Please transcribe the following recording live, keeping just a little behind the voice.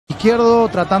izquierdo,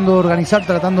 tratando de organizar,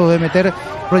 tratando de meter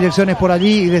proyecciones por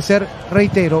allí y de ser,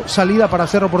 reitero, salida para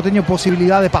Cerro Porteño,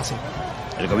 posibilidad de pase.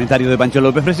 El comentario de Pancho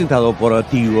López presentado por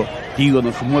Tigo. Tigo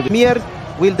nos mueve. Mier,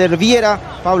 Wilder Viera,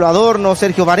 Pablo Adorno,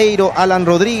 Sergio Vareiro, Alan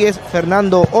Rodríguez,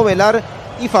 Fernando Ovelar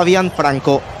y Fabián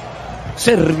Franco.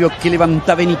 Servio que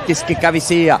levanta Benítez, que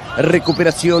cabecea,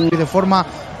 recuperación. De forma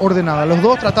ordenada, los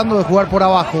dos tratando de jugar por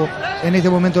abajo en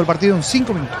este momento del partido en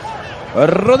 5 minutos.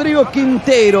 Rodrigo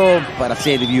Quintero para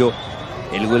Servio,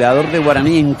 el goleador de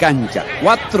Guaraní en cancha.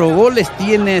 4 goles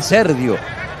tiene Servio,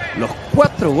 los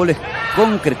 4 goles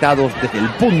concretados desde el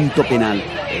punto penal.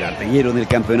 El artillero del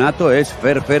campeonato es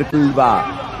Fer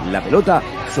Culva. La pelota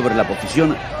sobre la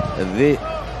posición de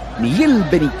Miguel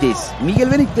Benítez. Miguel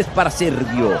Benítez para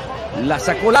Servio. La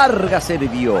sacó larga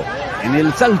Servio. En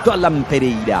el salto Alan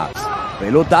Pereira.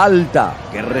 Pelota alta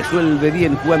que resuelve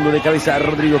bien jugando de cabeza a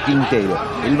Rodrigo Quintero.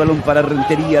 El balón para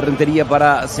Rentería, Rentería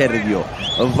para Servio.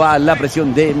 Va la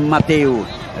presión de Mateus.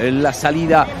 La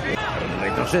salida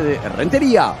retrocede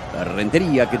Rentería.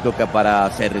 Rentería que toca para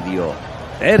Servio.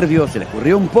 Servio se le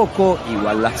escurrió un poco,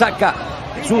 igual la saca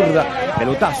de zurda,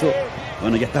 pelotazo.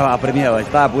 Bueno, ya estaba premiado,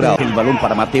 estaba apurado. El balón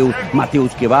para Mateus,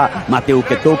 Mateus que va, Mateus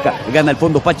que toca, gana el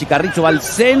fondo Pachi Carrizo, va al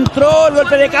centro, el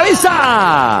golpe de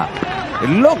cabeza.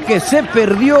 Lo que se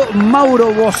perdió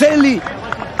Mauro Boselli.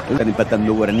 Están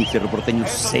empatando Guaraní, Cerro Porteño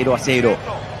 0-0.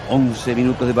 11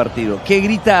 minutos de partido. ¿Qué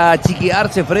grita Chiqui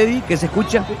Arce, Freddy? ¿Qué se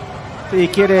escucha? Sí,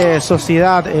 quiere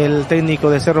sociedad el técnico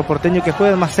de Cerro Porteño, que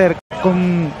juegue más cerca.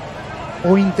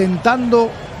 O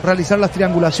intentando realizar las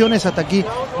triangulaciones hasta aquí.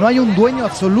 No hay un dueño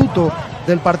absoluto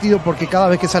del partido porque cada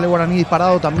vez que sale Guaraní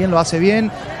disparado también lo hace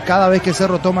bien. Cada vez que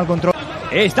Cerro toma el control.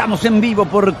 Estamos en vivo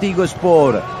por Tigo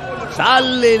Sport.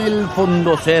 Sale en el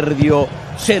fondo Servio.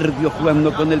 Servio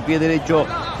jugando con el pie derecho.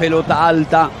 Pelota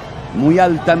alta. Muy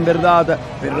alta en verdad.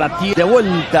 Pero la tiene de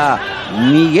vuelta.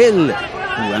 Miguel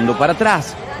jugando para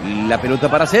atrás. La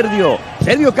pelota para Servio.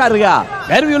 Servio carga.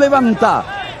 Servio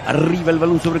levanta. Arriba el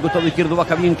balón sobre el costado izquierdo.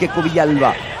 Baja bien Keco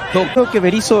Villalba. Creo que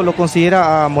Berizzo lo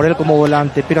considera a Morel como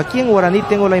volante, pero aquí en Guaraní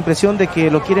tengo la impresión de que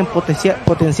lo quieren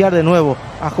potenciar de nuevo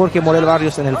a Jorge Morel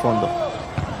Barrios en el fondo.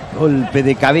 Golpe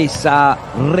de cabeza,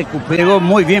 recuperó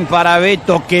muy bien para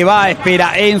Beto, que va,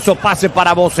 espera Enzo, pase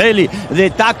para Boselli, de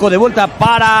taco, de vuelta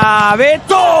para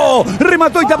Beto,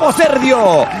 remató y tapó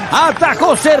Servio,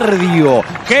 atajó Servio,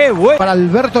 qué bueno. Para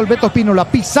Alberto el Beto Espínola,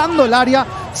 pisando el área,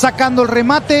 sacando el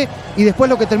remate, y después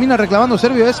lo que termina reclamando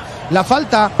Servio es la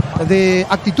falta de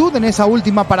actitud en esa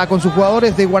última para con sus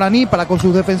jugadores de Guaraní, para con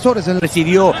sus defensores.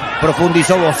 Recibió,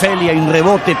 profundizó Boselli, hay un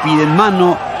rebote, pide en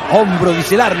mano, hombro,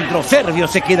 dice el árbitro, Servio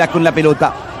se queda con la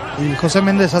pelota. Y José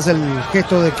Méndez hace el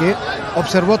gesto de que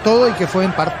observó todo y que fue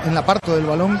en la parte del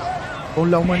balón con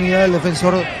la humanidad del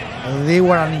defensor de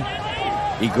Guaraní.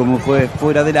 Y como fue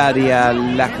fuera del área,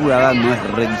 la jugada no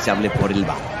es revisable por el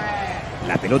VAR.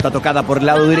 La pelota tocada por el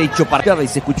lado derecho, partida, y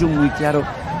se escuchó muy claro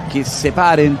que se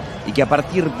paren y que a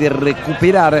partir de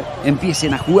recuperar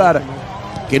empiecen a jugar,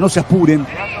 que no se apuren.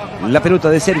 La pelota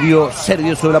de Servio,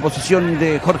 Servio sobre la posición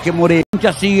de Jorge Morel.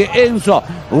 Ya sigue Enzo,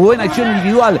 buena acción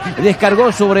individual,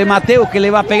 descargó sobre Mateo que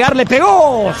le va a pegar, le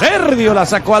pegó, Servio la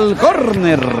sacó al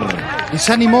córner. Y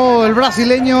se animó el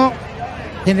brasileño,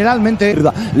 generalmente.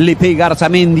 Le pega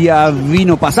Arzamendia,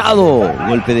 vino pasado,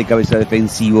 golpe de cabeza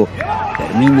defensivo.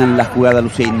 Terminan la jugada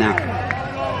lucena.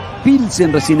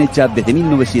 Pilsen recién hecha desde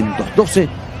 1912,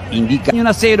 indica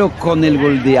 1-0 con el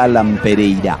gol de Alan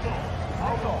Pereira.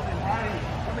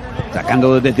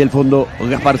 Sacando desde el fondo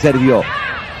Gaspar Servio.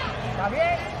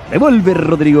 Revuelve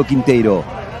Rodrigo Quintero.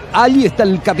 Allí está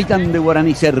el capitán de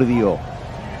Guaraní, Servio.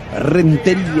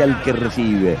 Rentería el que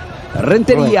recibe.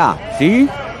 Rentería, ¿sí?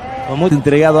 Muy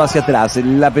entregado hacia atrás.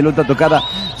 La pelota tocada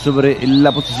sobre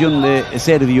la posición de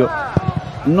Servio.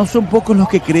 No son pocos los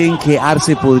que creen que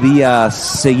Arce podría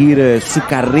seguir su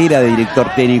carrera de director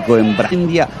técnico en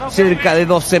Brasil. Cerca de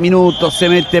 12 minutos se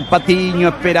mete Patiño,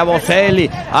 espera Boselli,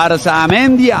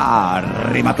 Arzamendia,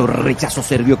 remató, rechazo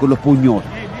Servio con los puños.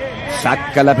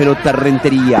 Saca la pelota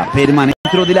Rentería, permanece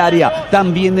dentro del área,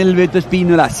 también el Beto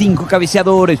Espínola, 5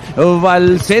 cabeceadores, va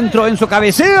al centro, Enzo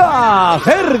cabecea,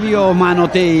 Servio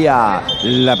manotea,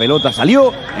 la pelota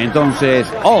salió, entonces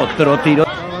otro tiro.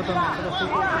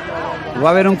 ¿Va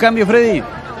a haber un cambio, Freddy?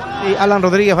 Sí, Alan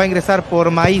Rodríguez va a ingresar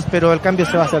por Maíz, pero el cambio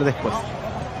se va a hacer después.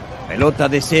 Pelota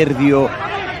de Servio.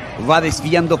 Va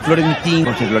desviando Florentín.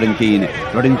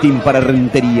 Florentín para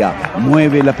Rentería.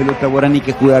 Mueve la pelota Guaraní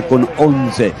que juega con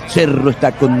 11. Cerro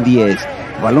está con 10.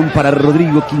 Balón para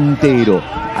Rodrigo Quintero.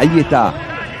 Ahí está.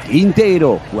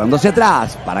 Quintero jugando hacia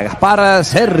atrás para Gaspar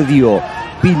Servio.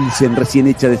 Pilsen recién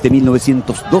hecha desde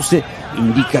 1912,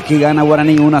 indica que gana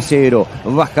Guaraní 1-0.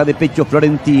 Baja de pecho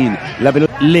Florentín, la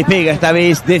pelota le pega esta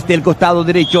vez desde el costado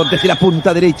derecho, desde la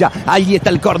punta derecha. Ahí está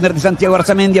el córner de Santiago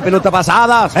Arzamendia, pelota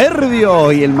pasada,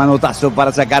 Servio, y el manotazo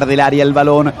para sacar del área el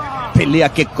balón. Pelea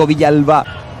Queco Villalba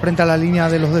frente a la línea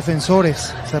de los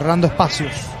defensores, cerrando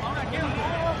espacios.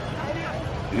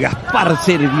 Gaspar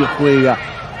Servio juega.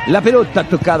 La pelota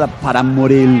tocada para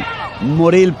Morel.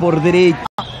 Morel por derecha.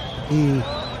 Y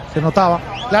se notaba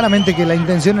claramente que la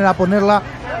intención era ponerla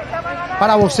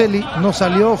para Boselli. No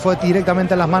salió, fue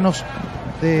directamente a las manos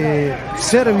de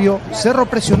Servio. Cerro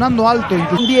presionando alto.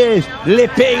 10, le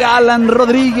pega Alan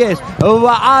Rodríguez.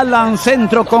 Va Alan,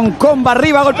 centro con comba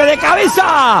arriba, golpe de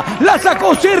cabeza. La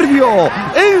sacó Servio.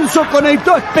 Enzo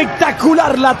conectó,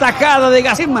 espectacular la tajada de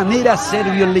Gaspar. De manera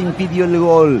Servio le impidió el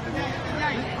gol.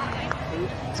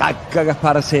 Saca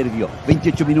Gaspar Servio.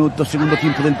 28 minutos, segundo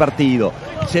tiempo del partido.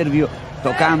 Servio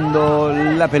tocando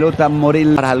la pelota.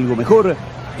 Morel para algo mejor.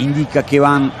 Indica que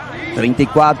van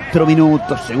 34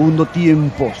 minutos, segundo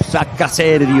tiempo. Saca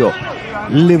Servio.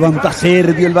 Levanta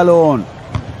Servio el balón.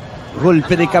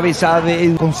 Golpe de cabeza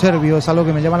de... Con Servio es algo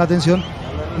que me llama la atención.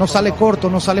 No sale corto,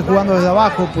 no sale jugando desde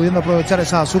abajo, pudiendo aprovechar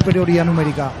esa superioridad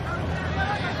numérica.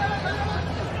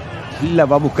 La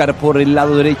va a buscar por el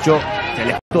lado derecho.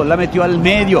 La metió al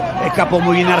medio. Escapó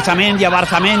muy bien Arzamendia.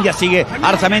 Arzamendia sigue.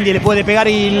 Arzamendia le puede pegar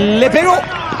y le pegó.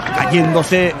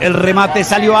 Cayéndose el remate,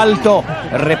 salió alto.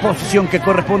 Reposición que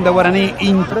corresponde a Guaraní.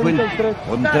 El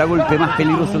contragolpe más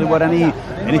peligroso de Guaraní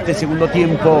en este segundo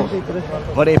tiempo.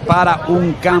 Prepara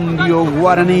un cambio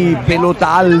Guaraní.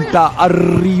 Pelota alta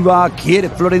arriba. Quiere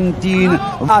Florentín.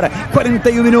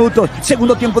 41 minutos.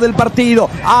 Segundo tiempo del partido.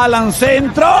 Alan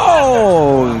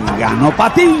centro. Ganó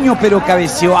Patiño, pero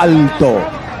cabeceó alto.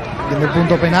 En el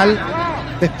punto penal,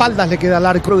 de espaldas le queda al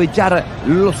arco. Aprovechar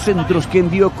los centros que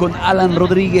envió con Alan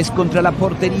Rodríguez contra la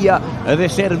portería de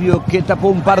Servio, que tapó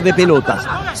un par de pelotas.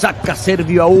 Saca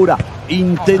Servio ahora.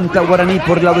 Intenta Guaraní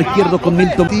por el lado izquierdo con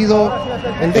Milton.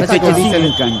 El Teche sigue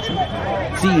en cancha.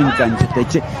 Sigue en cancha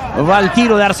Teche. Va al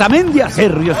tiro de Arzamendia.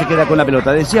 Servio se queda con la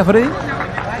pelota. ¿Decía Freddy?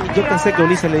 Yo pensé que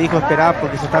Ulises le dijo esperar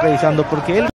porque se está revisando,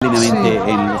 porque él... Plenamente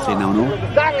en Lucena, ¿o no?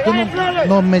 Yo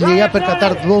no me llegué a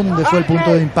percatar dónde fue el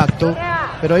punto de impacto,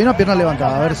 pero hay una pierna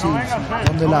levantada, a ver si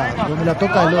dónde la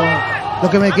toca es lo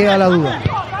que me queda la duda.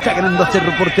 Está ganando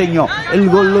Cerro Porteño. El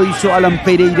gol lo hizo Alan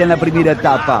Pereira en la primera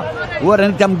etapa.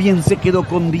 Guaraní también se quedó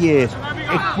con 10.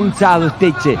 Expulsado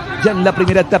Teche. Ya en la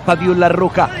primera etapa vio la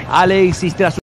roja Alexis tras